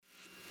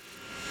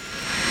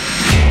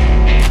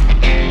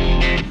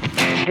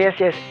This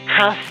is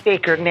House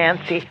Speaker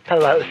Nancy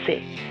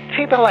Pelosi.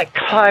 People like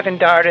Clive and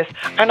Dardis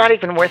are not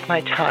even worth my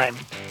time.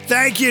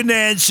 Thank you,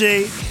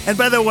 Nancy. And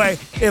by the way,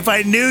 if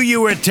I knew you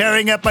were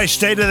tearing up my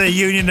State of the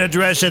Union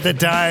address at the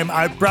time,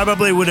 I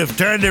probably would have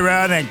turned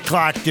around and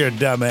clocked your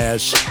dumb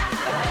ass.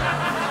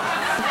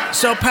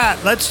 So,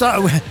 Pat, let's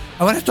talk.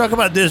 I want to talk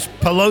about this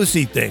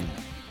Pelosi thing.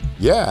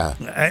 Yeah.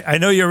 I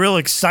know you're real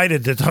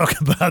excited to talk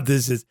about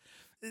this.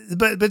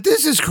 But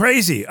this is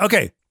crazy.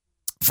 Okay.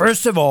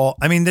 First of all,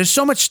 I mean, there's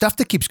so much stuff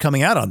that keeps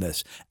coming out on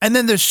this. And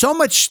then there's so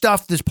much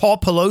stuff, this Paul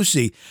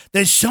Pelosi,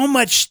 there's so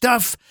much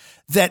stuff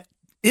that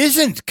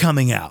isn't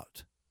coming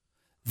out.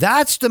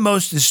 That's the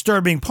most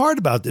disturbing part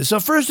about this.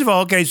 So first of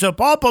all, okay, so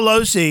Paul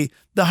Pelosi,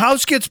 the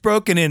house gets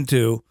broken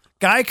into,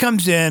 guy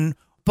comes in,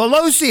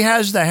 Pelosi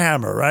has the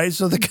hammer, right?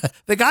 So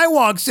the guy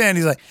walks in,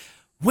 he's like,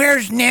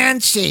 "Where's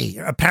Nancy?"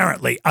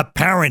 Apparently,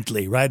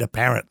 right?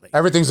 Apparently.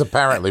 Everything's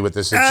apparently with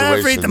this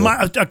situation.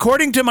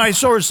 According to my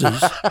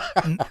sources.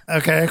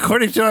 Okay,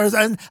 according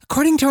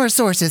to our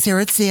sources here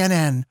at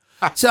CNN.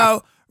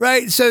 So,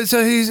 right, so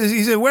he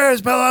said,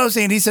 "Where's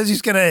Pelosi?" And he says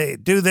he's going to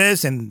do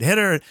this and hit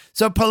her.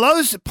 So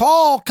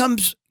Paul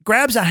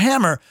grabs a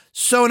hammer.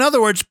 So in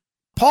other words,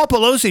 Paul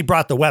Pelosi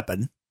brought the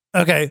weapon.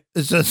 Okay,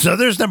 so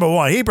there's number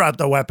one. He brought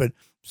the weapon.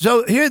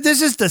 So here,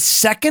 this is the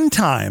second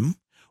time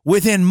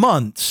within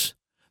months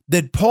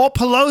that Paul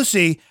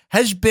Pelosi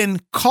has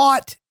been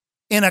caught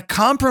in a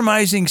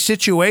compromising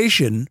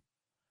situation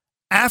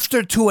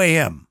after 2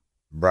 a.m.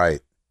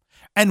 Right.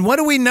 And what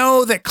do we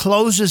know that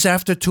closes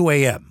after 2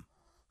 a.m.?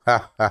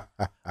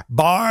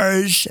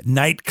 Bars,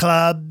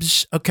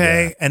 nightclubs,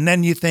 okay? Yeah. And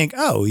then you think,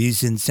 oh,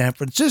 he's in San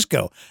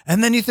Francisco.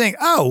 And then you think,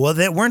 oh,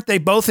 well, weren't they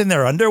both in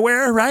their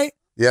underwear, right?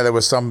 Yeah, there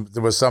was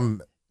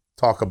some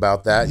talk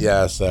about that,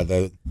 yes.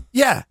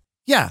 Yeah.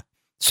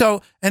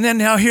 So, and then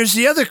now here's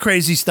the other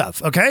crazy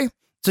stuff, okay?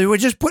 So we're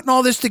just putting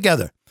all this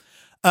together.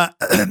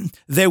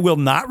 They will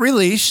not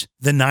release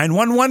the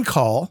 911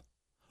 call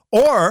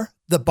or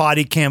the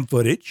body cam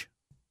footage.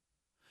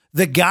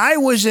 The guy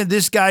was in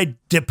this guy,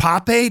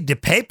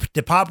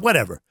 DePape,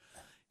 whatever.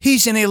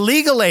 He's an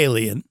illegal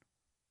alien.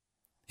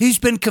 He's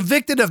been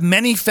convicted of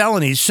many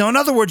felonies. So in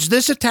other words,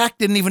 this attack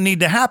didn't even need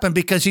to happen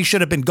because he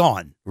should have been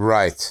gone.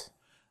 Right.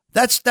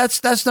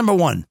 That's number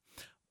one.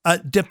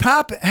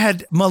 DePape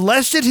had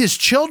molested his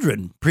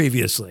children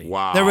previously.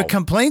 Wow. There were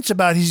complaints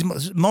about he's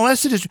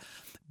molested his,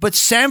 but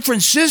San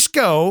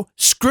Francisco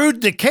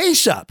screwed the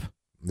case up.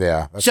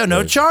 Yeah. So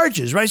no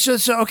charges, right?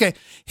 So okay.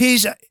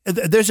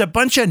 There's a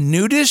bunch of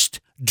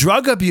nudist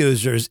drug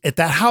abusers at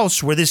that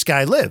house where this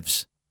guy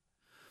lives.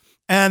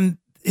 And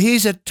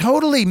he's a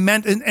totally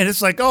and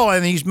it's like, oh,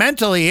 and he's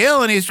mentally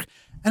ill and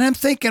I'm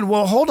thinking,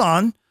 well, hold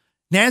on.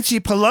 Nancy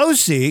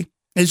Pelosi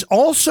is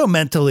also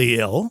mentally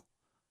ill.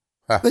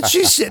 But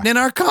she's sitting in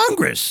our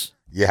Congress.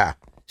 Yeah.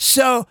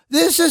 So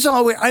this is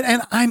all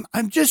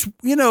I'm just,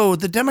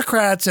 the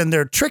Democrats and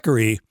their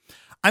trickery.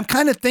 I'm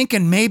kind of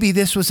thinking maybe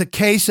this was a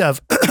case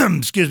of,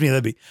 excuse me,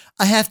 Libby,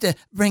 I have to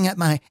bring up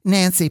my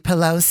Nancy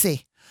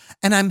Pelosi.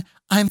 And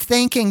I'm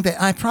thinking that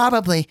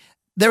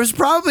there was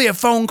probably a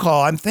phone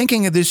call. I'm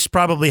thinking of this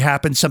probably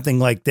happened something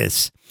like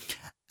this.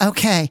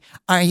 Okay.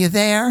 Are you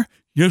there?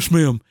 Yes,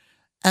 ma'am.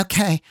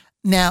 Okay.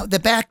 Now, the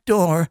back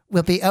door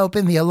will be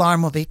open. The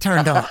alarm will be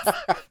turned off.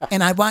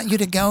 And I want you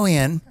to go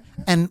in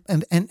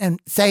and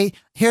say,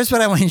 here's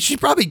what I want. She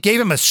probably gave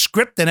him a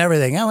script and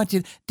everything. I want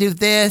you to do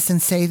this and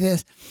say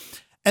this.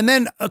 And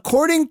then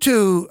according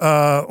to,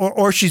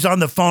 or she's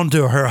on the phone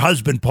to her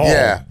husband, Paul.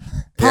 Yeah.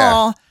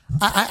 Paul,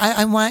 yeah.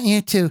 I want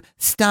you to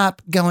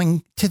stop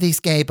going to these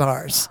gay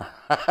bars.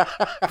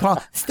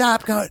 Paul,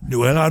 stop going.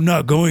 Well, I'm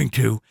not going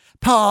to.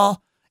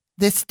 Paul,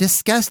 this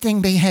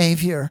disgusting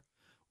behavior.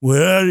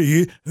 Well,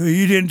 you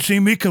didn't see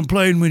me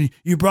complain when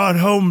you brought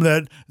home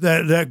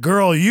that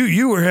girl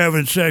you were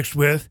having sex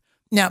with.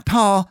 Now,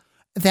 Paul,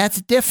 that's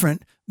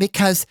different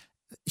because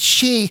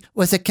she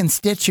was a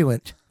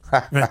constituent.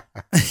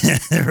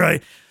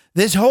 Right.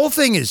 This whole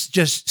thing is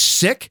just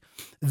sick.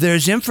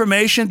 There's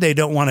information they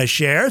don't want to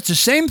share. It's the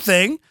same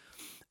thing.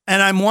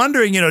 And I'm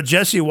wondering,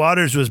 Jesse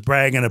Waters was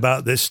bragging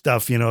about this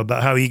stuff,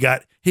 about how he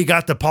got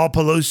the Paul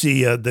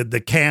Pelosi,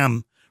 the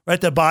cam,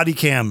 right? The body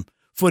cam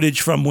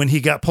footage from when he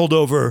got pulled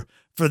over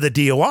for the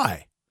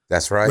DOI.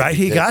 That's right. Right.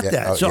 He got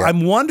that. Oh, so yeah.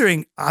 I'm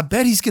wondering, I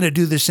bet he's going to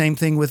do the same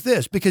thing with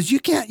this because you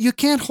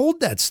can't hold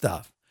that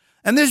stuff.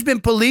 And there's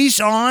been police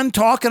on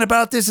talking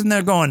about this and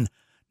they're going,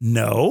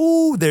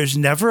 no, there's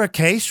never a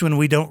case when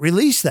we don't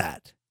release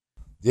that.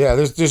 Yeah.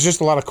 There's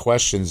just a lot of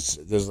questions.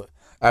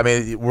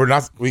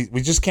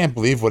 We just can't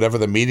believe whatever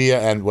the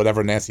media and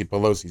whatever Nancy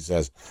Pelosi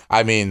says.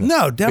 I mean,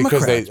 no,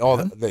 Democrats,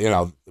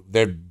 because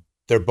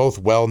they're both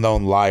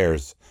well-known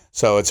liars.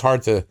 So it's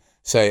hard to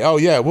say, oh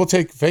yeah, we'll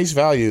take face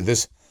value.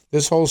 This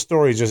whole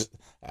story just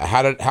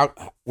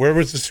where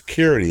was the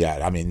security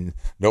at? I mean,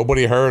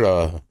 nobody heard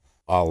a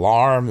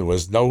alarm. There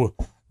was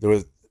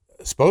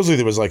supposedly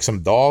there was like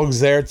some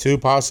dogs there too,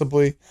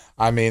 possibly.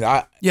 I mean,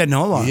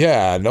 no alarm.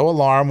 Yeah, no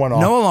alarm went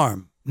off.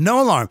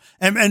 No alarm.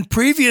 And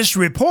previous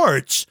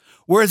reports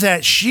were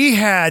that she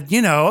had,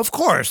 of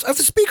course, of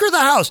the Speaker of the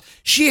House,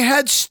 she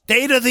had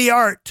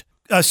state-of-the-art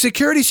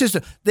security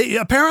system.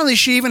 Apparently,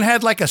 she even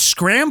had like a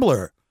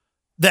scrambler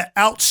that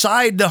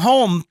outside the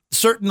home,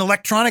 certain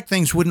electronic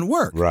things wouldn't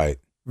work. Right.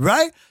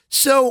 Right?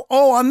 So,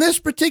 on this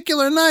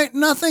particular night,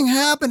 nothing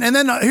happened. And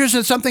then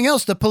here's something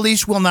else the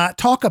police will not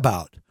talk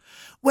about.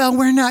 Well,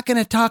 we're not going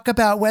to talk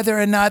about whether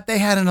or not they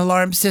had an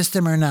alarm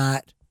system or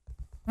not.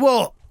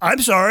 Well, I'm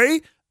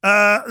sorry.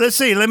 Let's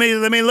see. Let me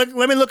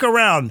look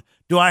around.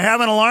 Do I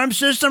have an alarm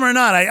system or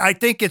not? I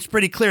think it's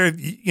pretty clear,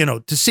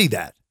 to see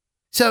that.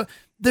 So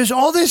there's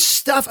all this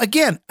stuff.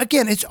 Again,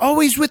 it's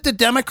always with the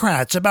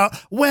Democrats about,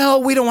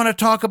 well, we don't want to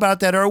talk about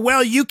that, or,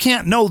 well, you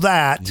can't know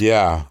that.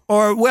 Yeah.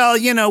 Or, well,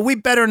 we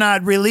better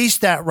not release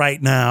that right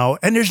now.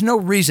 And there's no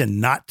reason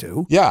not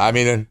to. Yeah, I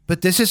mean.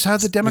 But this is how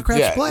the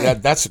Democrats play. Yeah,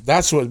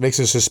 that's what makes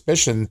a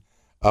suspicion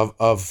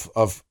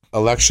of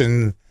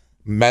election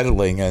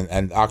meddling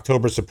and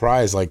October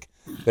surprise. Like,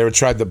 they were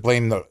trying to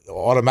blame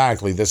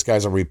automatically, this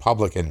guy's a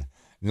Republican.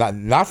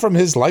 Not from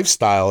his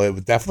lifestyle. It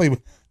would definitely...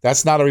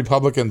 That's not a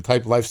Republican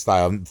type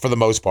lifestyle for the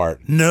most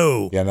part.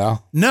 No.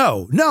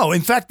 No.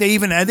 In fact, they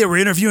were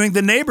interviewing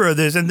the neighbor of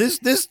this, and this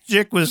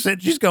chick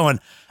she's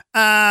going,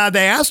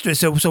 they asked her,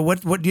 so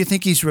what do you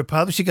think he's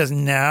Republican? She goes,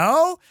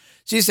 no.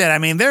 She said, I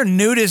mean, they're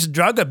nudist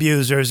drug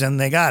abusers and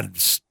they got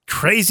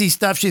crazy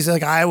stuff. She's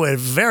like, I would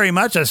very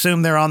much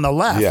assume they're on the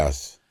left.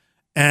 Yes.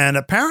 And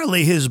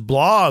apparently his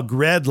blog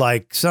read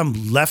like some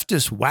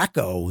leftist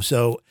wacko.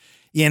 So,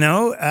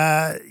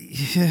 they're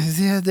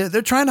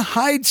trying to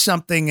hide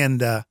something,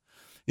 and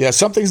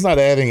something's not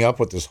adding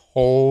up with this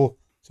whole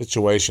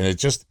situation. It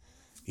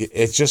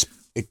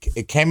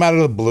came out of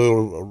the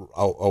blue,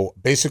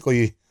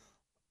 basically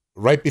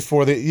right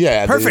before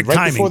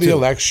the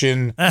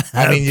election.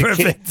 I mean,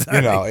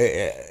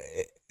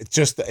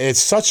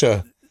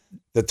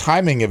 the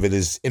timing of it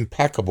is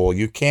impeccable.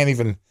 You can't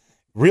even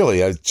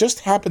really. It just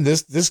happened.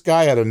 This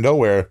guy out of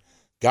nowhere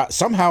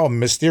somehow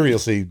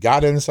mysteriously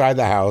got inside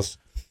the house.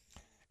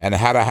 And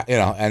had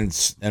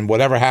and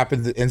whatever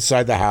happened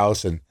inside the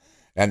house, and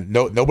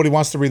nobody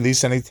wants to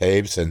release any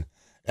tapes, and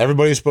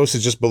everybody's supposed to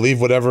just believe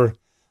whatever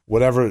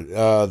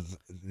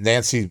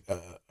Nancy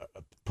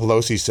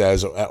Pelosi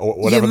says or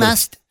whatever. You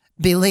must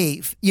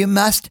believe. You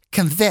must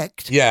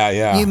convict.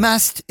 Yeah. You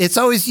must. It's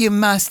always you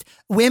must.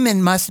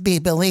 Women must be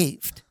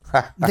believed.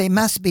 They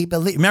must be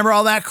believed. Remember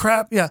all that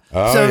crap? Yeah.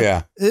 Oh,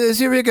 yeah.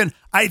 Here we go.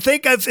 I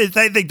think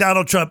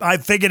Donald Trump. I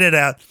figured it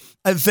out.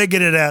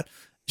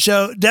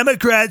 So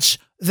Democrats,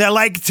 they're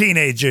like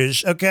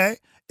teenagers, okay?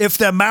 If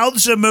their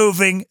mouths are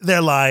moving,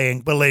 they're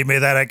lying. Believe me,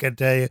 that I can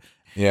tell you.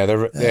 Yeah,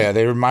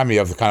 they remind me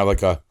of kind of like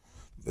the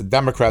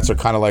Democrats are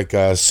kind of like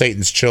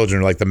Satan's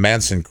children, like the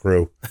Manson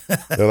crew.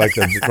 They're like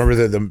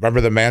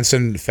remember the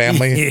Manson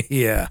family?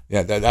 Yeah.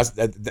 Yeah,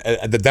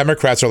 the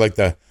Democrats are like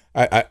the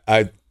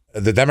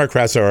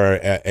Democrats are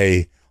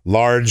a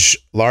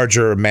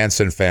larger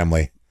Manson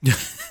family.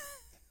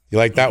 You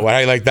like that one?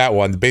 I like that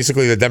one.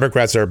 Basically, the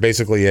Democrats are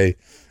basically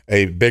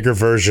a bigger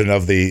version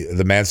of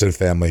the Manson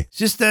family.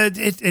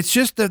 It's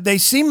just that they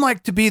seem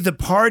like to be the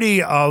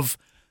party of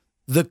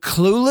the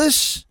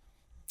clueless,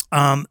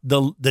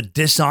 the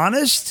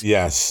dishonest.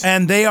 Yes.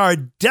 And they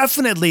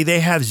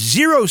have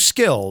zero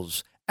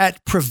skills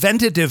at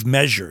preventative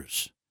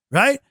measures,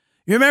 right?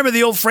 You remember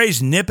the old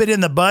phrase, nip it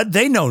in the bud?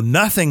 They know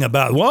nothing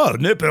about,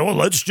 nip it. Well,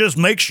 let's just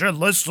make sure,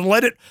 let's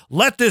let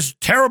this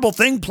terrible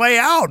thing play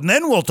out and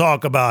then we'll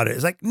talk about it.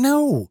 It's like,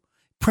 no,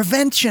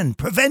 prevention.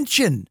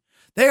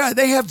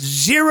 They have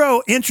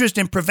zero interest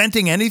in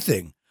preventing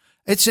anything.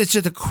 It's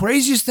the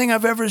craziest thing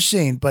I've ever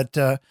seen. But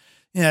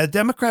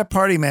Democrat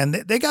Party, man,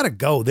 they got to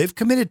go. They've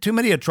committed too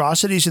many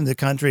atrocities in the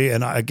country.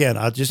 And I keep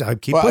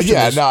pushing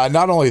this. No,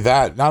 not only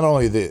that, not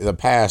only the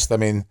past. I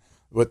mean,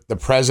 with the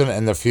present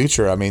and the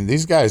future. I mean,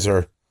 these guys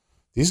are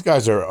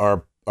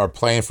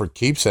playing for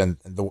keeps, and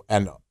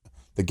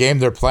the game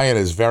they're playing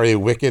is very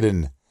wicked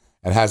and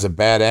has a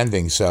bad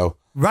ending. So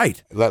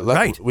right.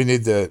 We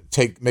need to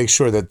make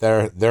sure that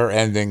their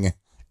ending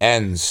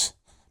ends,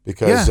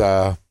 because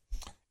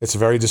it's a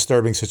very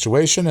disturbing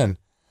situation, and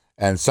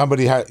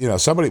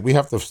we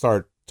have to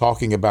start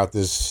talking about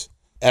this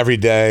every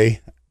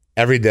day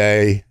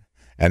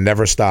and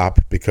never stop,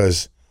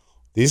 because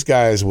these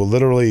guys will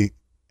literally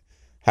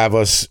have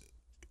us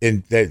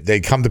in. They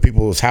come to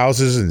people's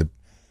houses and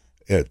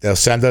they'll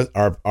send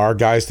our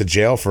guys to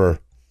jail for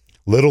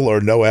little or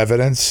no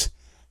evidence.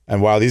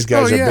 And while these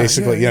guys are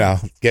basically,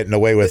 getting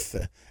away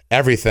with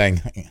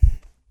everything.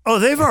 Oh,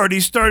 they've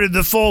already started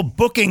the full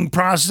booking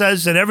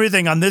process and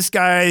everything on this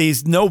guy.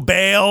 He's no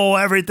bail,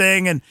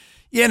 everything. And,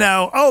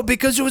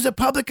 because it was a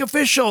public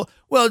official.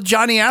 Well,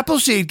 Johnny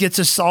Appleseed gets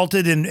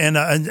assaulted and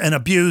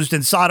abused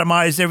and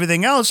sodomized,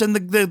 everything else. And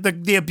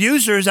the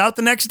abuser is out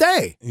the next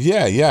day.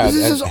 Yeah.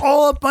 This is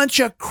all a bunch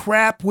of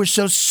crap. We're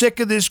so sick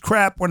of this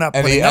crap. We're not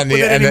putting up with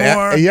it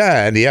anymore.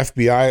 And the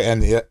FBI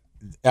and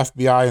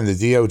the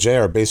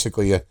DOJ are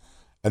basically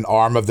an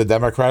arm of the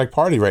Democratic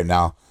Party right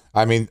now.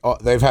 I mean,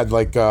 they've had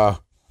like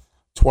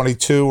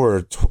 22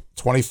 or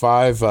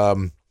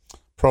 25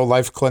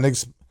 pro-life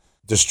clinics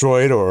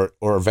destroyed or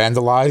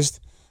vandalized.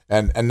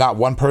 And not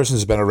one person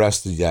has been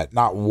arrested yet.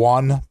 Not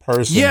one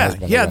person. Has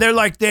been arrested. They're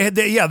like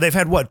they've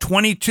had what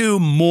 22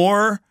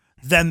 more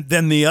than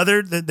the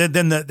other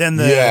than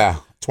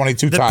the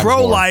 22 the times.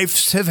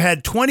 pro-lifes have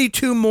had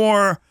 22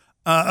 more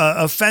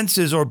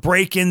offenses or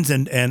break-ins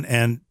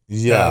and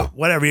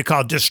whatever you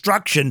call it,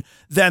 destruction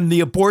than the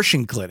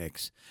abortion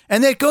clinics.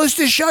 And that goes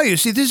to show you.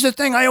 See, this is the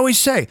thing I always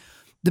say: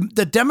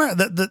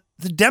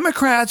 the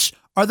Democrats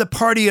are the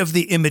party of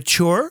the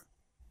immature.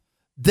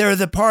 They're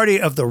the party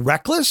of the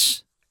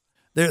reckless.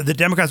 The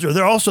Democrats,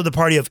 they're also the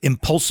party of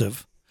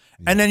impulsive.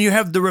 And then you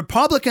have the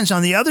Republicans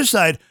on the other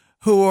side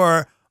who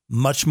are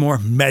much more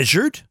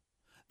measured.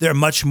 They're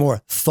much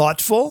more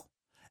thoughtful,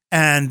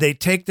 and they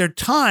take their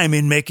time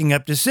in making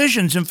up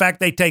decisions. In fact,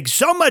 they take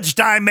so much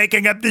time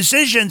making up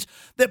decisions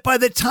that by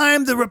the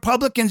time the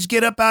Republicans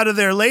get up out of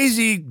their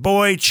lazy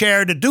boy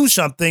chair to do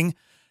something,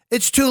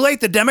 it's too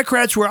late. The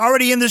Democrats were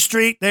already in the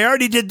street. They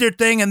already did their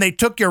thing, and they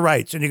took your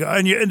rights. And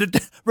and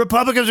the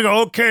Republicans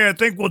go, okay, I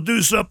think we'll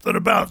do something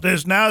about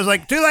this now. It's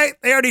like, too late.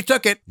 They already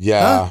took it.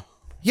 Yeah. Huh?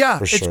 Yeah,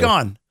 it's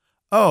gone.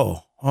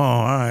 Oh,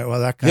 all right. Well,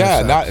 that kind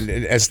of sucks.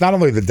 It's not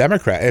only the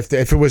Democrat.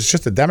 If it was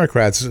just the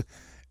Democrats,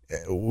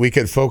 we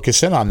could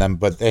focus in on them.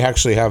 But they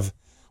actually have,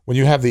 when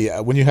you have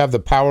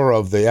the power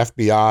of the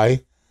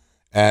FBI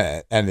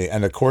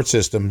and the court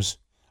systems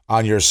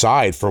on your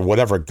side for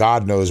whatever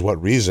God knows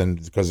what reason,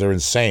 because they're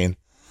insane.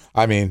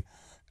 I mean,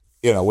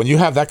 when you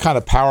have that kind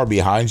of power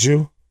behind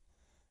you,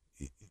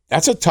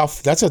 that's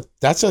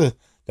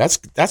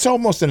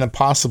almost an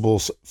impossible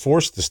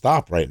force to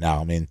stop right now.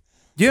 I mean,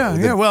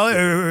 it's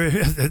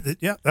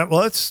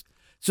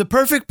a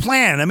perfect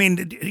plan. I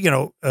mean,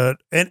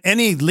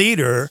 any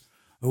leader,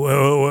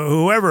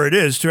 whoever it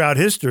is throughout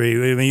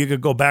history, I mean, you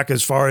could go back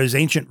as far as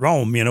ancient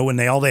Rome, when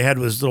all they had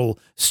was little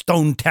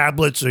stone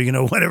tablets or,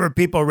 whatever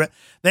people read.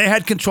 They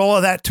had control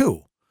of that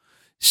too.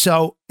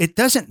 So it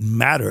doesn't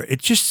matter.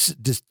 It's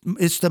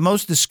the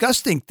most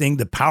disgusting thing.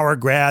 The power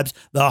grabs,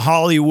 the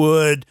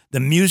Hollywood, the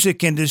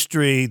music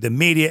industry, the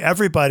media,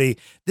 everybody.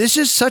 This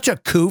is such a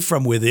coup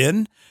from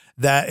within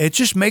that it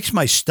just makes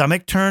my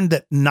stomach turn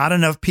that not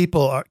enough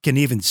people can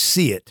even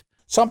see it.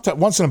 Sometimes,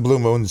 once in a blue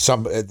moon,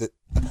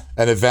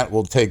 an event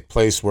will take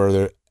place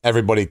where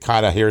everybody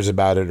kind of hears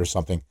about it or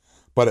something.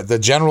 But the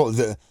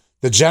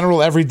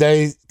general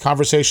everyday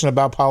conversation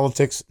about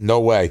politics, no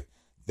way.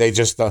 They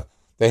just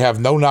they have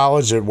no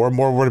knowledge. We're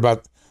more worried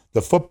about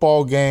the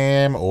football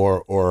game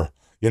or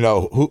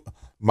who.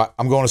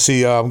 I'm going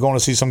to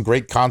see some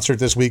great concert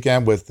this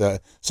weekend with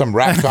some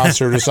rap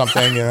concert or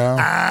something.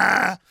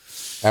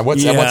 And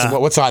what's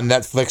on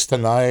Netflix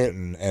tonight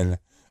and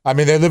I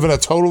mean, they live in a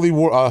totally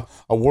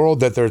a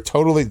world that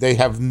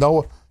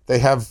they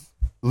have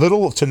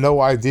little to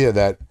no idea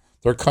that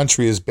their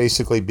country is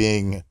basically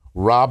being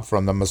robbed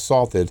from them,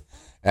 assaulted,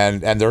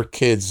 and their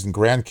kids and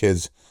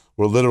grandkids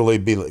will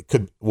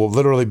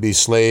literally be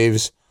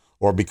slaves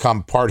or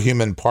become part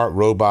human, part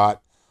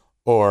robot,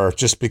 or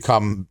just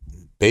become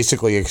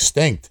basically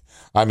extinct.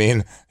 I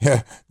mean,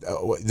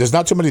 there's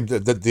not too many.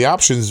 The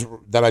options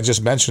that I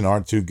just mentioned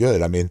aren't too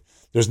good. I mean,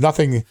 there's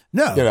nothing.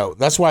 No,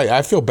 that's why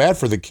I feel bad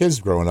for the kids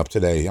growing up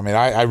today. I mean,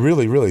 I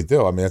really, really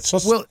do. I mean, it's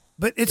just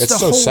but it's the so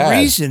whole sad.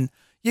 reason.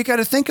 You got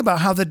to think about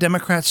how the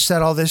Democrats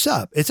set all this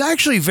up. It's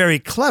actually very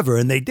clever,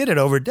 and they did it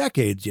over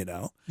decades.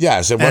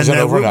 Yes, it wasn't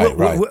overnight,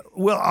 right?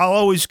 Well, I'll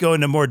always go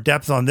into more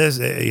depth on this,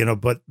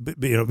 but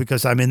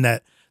because I'm in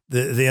that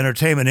the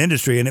entertainment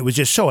industry, and it was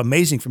just so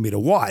amazing for me to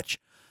watch.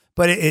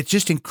 But it's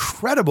just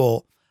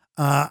incredible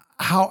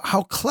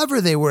how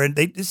clever they were, and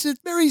this is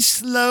very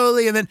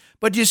slowly, and then.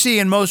 But you see,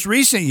 in most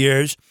recent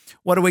years,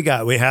 what do we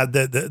got? We had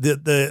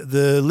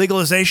the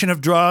legalization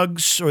of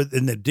drugs,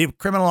 and the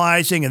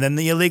decriminalizing, and then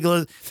the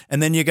illegal,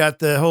 and then you got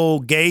the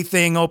whole gay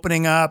thing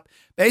opening up.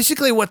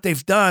 Basically, what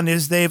they've done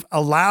is they've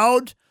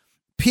allowed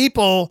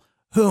people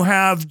who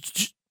have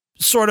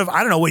sort of,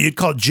 I don't know what you'd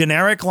call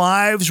generic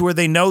lives, where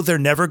they know they're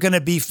never going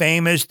to be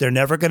famous, they're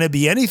never going to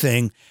be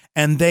anything,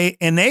 and they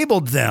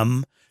enabled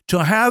them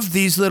to have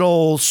these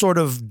little sort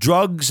of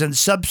drugs and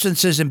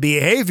substances and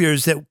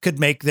behaviors that could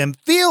make them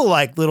feel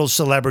like little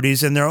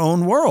celebrities in their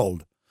own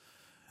world.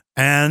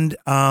 And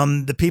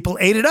the people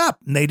ate it up,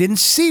 and they didn't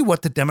see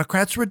what the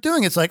Democrats were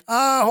doing. It's like,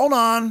 hold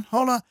on.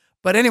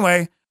 But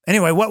anyway,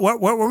 what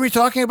were we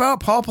talking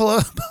about? Paul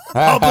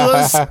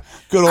Pelosi.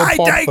 Good old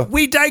Paul.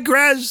 We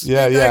digress.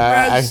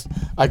 Yeah.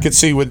 I could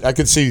see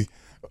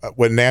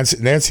when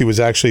Nancy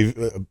was actually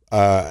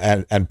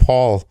and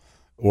Paul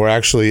were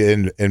actually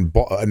in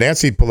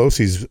Nancy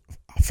Pelosi's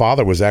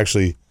father was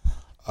actually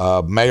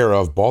mayor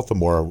of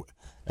Baltimore,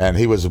 and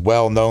he was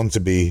well known to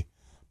be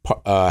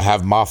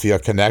have mafia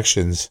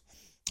connections.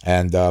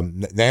 And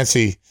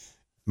Nancy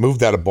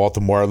moved out of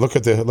Baltimore. Look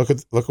at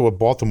what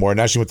Baltimore.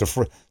 Now she went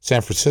to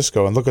San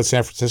Francisco, and look at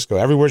San Francisco.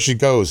 Everywhere she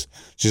goes,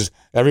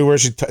 everywhere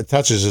she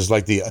touches is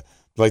like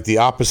the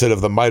opposite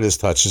of the Midas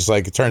touch. It's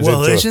like it turns into.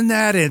 Well, isn't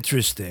that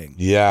interesting?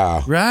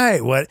 Yeah.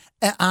 Right. What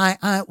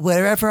I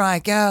wherever I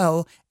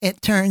go,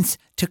 it turns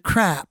to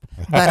crap.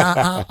 But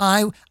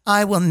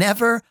I will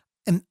never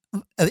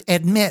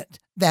admit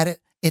that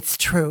it's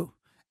true.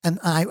 And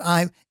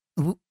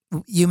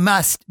you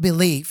must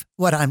believe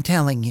what I'm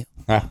telling you.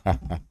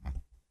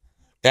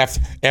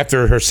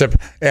 after her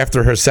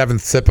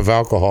seventh sip of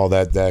alcohol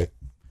that day.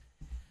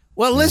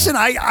 Well, listen,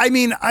 I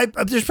mean,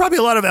 there's probably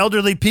a lot of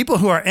elderly people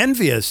who are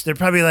envious. They're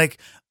probably like,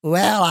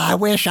 well, I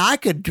wish I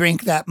could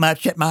drink that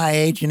much at my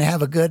age and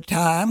have a good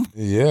time.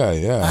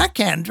 Yeah. I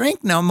can't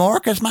drink no more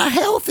because my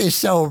health is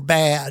so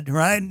bad.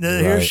 right?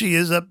 Here she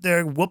is up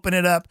there whooping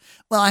it up.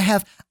 Well, I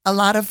have a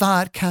lot of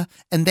vodka,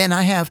 and then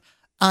I have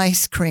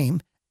ice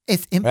cream.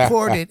 It's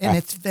imported, and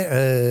it's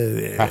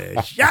very...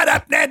 Shut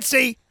up,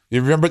 Nancy. Do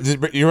you remember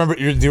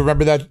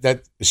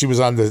that she was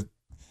on the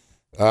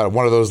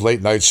one of those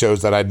late night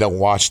shows that I don't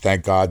watch,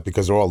 thank God,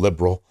 because they're all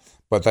liberal.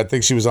 But I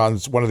think she was on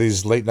one of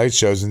these late night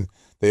shows, and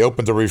they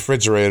opened the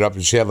refrigerator up,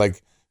 and she had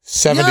like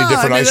 70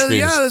 different ice creams.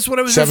 Yeah, that's what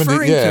I was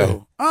referring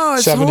to. Oh,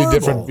 it's 70 horrible.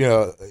 different,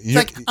 It's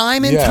like,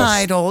 I'm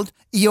entitled,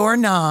 you're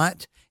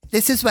not.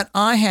 This is what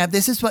I have.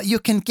 This is what you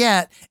can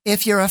get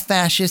if you're a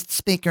fascist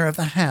Speaker of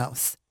the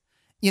House.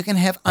 You can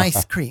have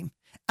ice cream.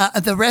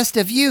 The rest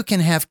of you can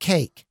have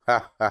cake.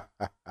 All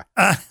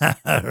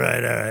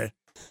right.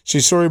 She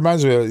sort of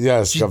reminds me of,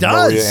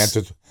 Maria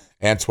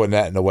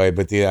Antoinette in a way,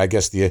 but I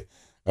guess the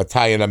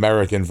Italian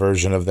American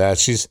version of that.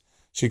 She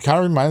kind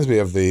of reminds me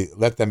of the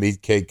let them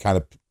eat cake kind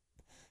of.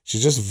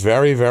 She's just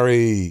very,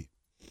 very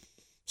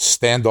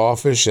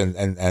standoffish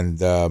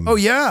and oh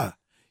yeah.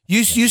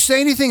 You say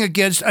anything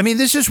against, I mean,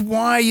 this is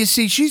why you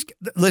see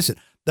listen,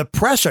 the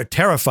press are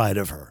terrified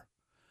of her.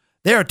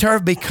 They are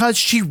terrified because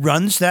she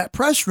runs that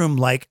press room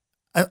like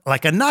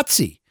a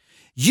Nazi.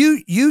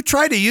 You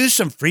try to use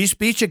some free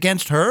speech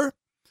against her,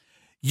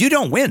 you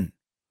don't win.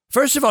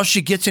 First of all,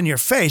 she gets in your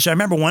face. I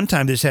remember one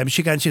time this happened.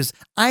 She goes,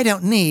 I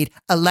don't need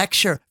a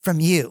lecture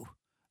from you.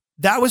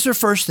 That was her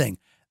first thing.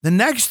 The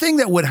next thing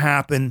that would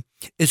happen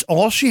is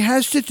all she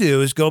has to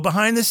do is go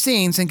behind the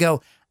scenes and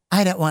go,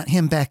 I don't want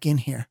him back in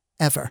here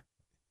ever.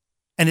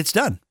 And it's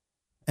done.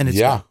 And it's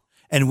done.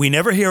 And we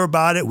never hear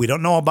about it. We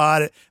don't know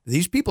about it.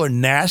 These people are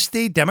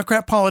nasty.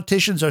 Democrat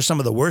politicians are some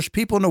of the worst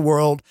people in the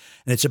world.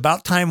 And it's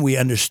about time we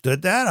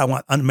understood that. I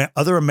want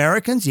other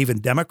Americans,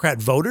 even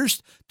Democrat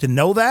voters, to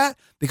know that.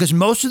 Because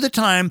most of the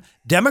time,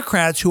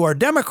 Democrats who are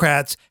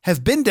Democrats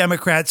have been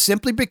Democrats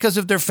simply because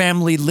of their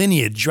family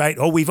lineage, right?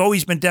 Oh, we've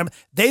always been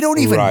They don't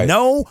even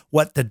know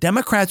what the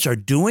Democrats are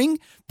doing.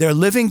 They're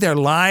living their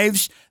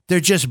lives. They're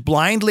just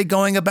blindly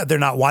going about. They're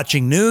not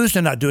watching news.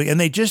 They're not doing, and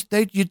they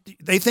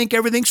think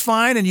everything's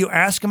fine. And you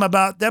ask them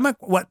about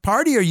what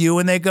party are you,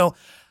 and they go,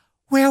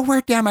 "Well,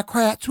 we're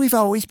Democrats. We've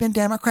always been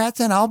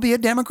Democrats, and I'll be a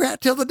Democrat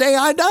till the day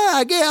I die,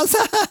 I guess."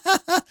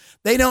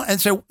 They don't.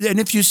 And so, and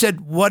if you said,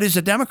 "What is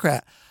a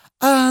Democrat?"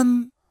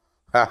 Well,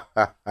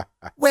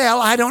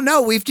 I don't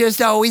know. We've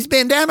just always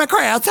been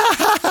Democrats.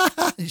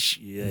 God,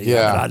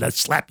 I'd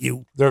slap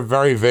you. They're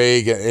very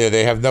vague.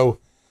 They have no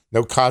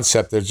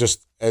concept. They're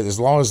just,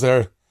 as long as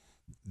they're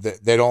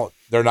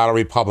not a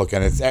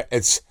Republican.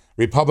 It's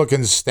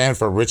Republicans stand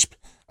for rich.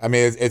 I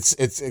mean, it's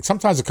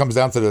sometimes it comes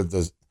down to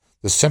the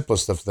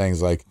simplest of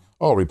things, like,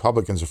 oh,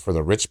 Republicans are for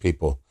the rich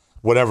people,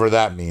 whatever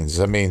that means.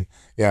 I mean,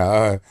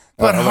 but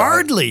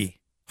hardly.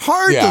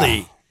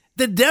 Yeah.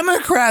 The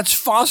Democrats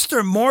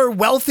foster more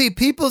wealthy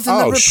people than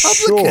the Republicans.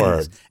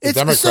 Sure.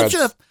 It's such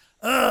a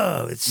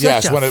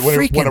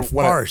freaking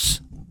farce.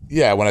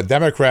 When a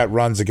Democrat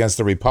runs against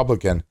a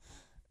Republican,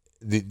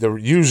 they're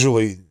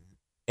usually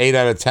 8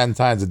 out of 10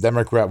 times a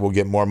Democrat will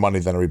get more money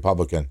than a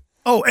Republican.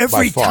 Oh,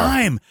 every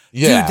time.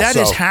 Yeah, dude, that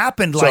has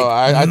happened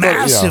I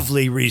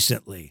massively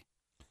recently.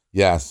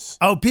 Yes.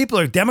 Oh,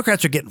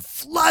 Democrats are getting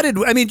flooded.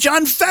 I mean,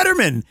 John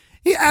Fetterman,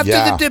 after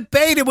the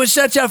debate, it was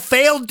such a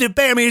failed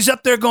debate. I mean, he's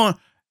up there going,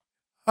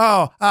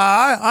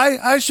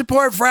 I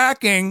support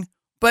fracking,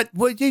 but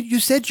you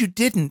said you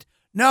didn't.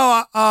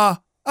 No,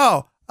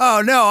 no,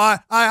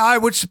 I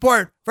would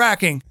support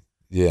fracking.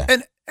 Yeah.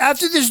 And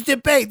after this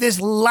debate,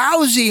 this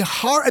lousy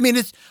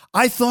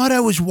I thought I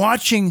was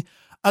watching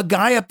a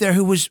guy up there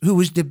who was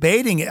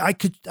debating.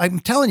 I'm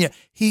telling you,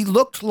 he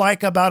looked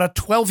like about a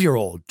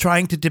 12-year-old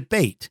trying to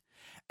debate.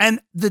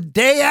 And the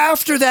day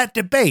after that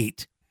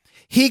debate,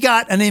 he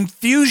got an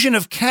infusion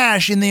of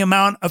cash in the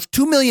amount of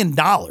 $2 million.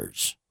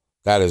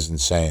 That is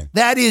insane.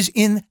 That is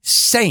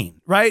insane,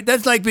 right?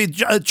 That's like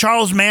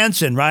Charles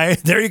Manson, right?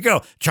 There you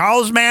go.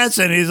 Charles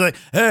Manson. He's like,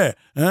 hey,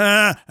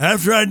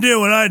 after I did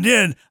what I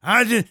did,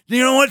 you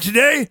know what,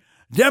 today?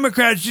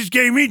 Democrats just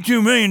gave me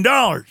 $2 million.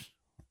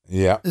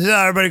 Yeah. So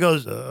everybody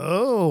goes,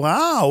 oh,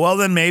 wow. Well,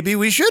 then maybe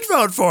we should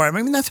vote for him.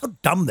 I mean, that's how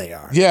dumb they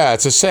are. Yeah,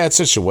 it's a sad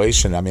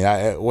situation. I mean,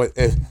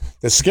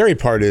 the scary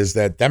part is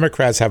that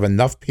Democrats have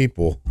enough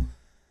people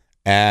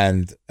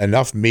and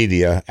enough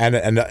media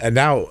and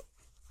now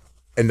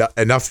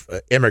enough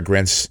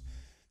immigrants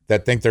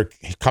that think they're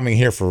coming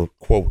here for,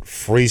 quote,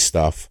 free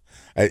stuff.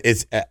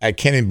 I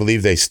can't even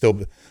believe they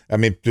still. I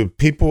mean, do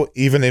people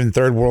even in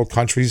third world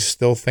countries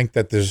still think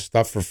that there's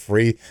stuff for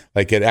free?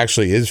 Like it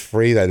actually is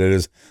free. That it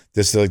is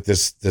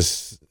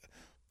this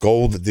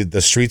gold.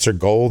 The streets are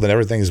gold and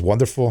everything is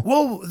wonderful.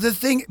 Well,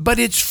 but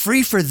it's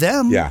free for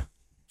them. Yeah.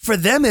 For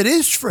them, it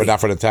is free. But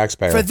not for the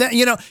taxpayer. For them,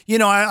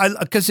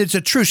 because it's a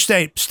true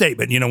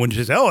statement. When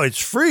you say, "Oh, it's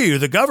free,"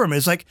 the government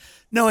is like,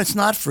 "No, it's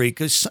not free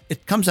because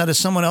it comes out of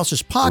someone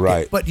else's pocket."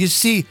 Right. But you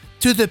see,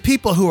 to the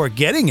people who are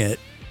getting it,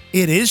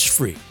 it is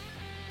free.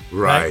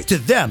 Right. To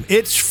them,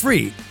 it's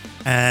free,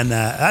 and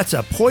that's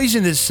a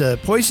poisonous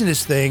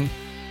thing,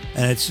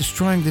 and it's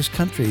destroying this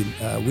country.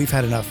 We've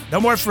had enough.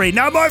 No more free.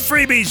 No more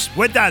freebies.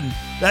 We're done.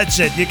 That's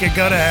it. You can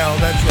go to hell.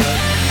 That's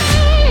right.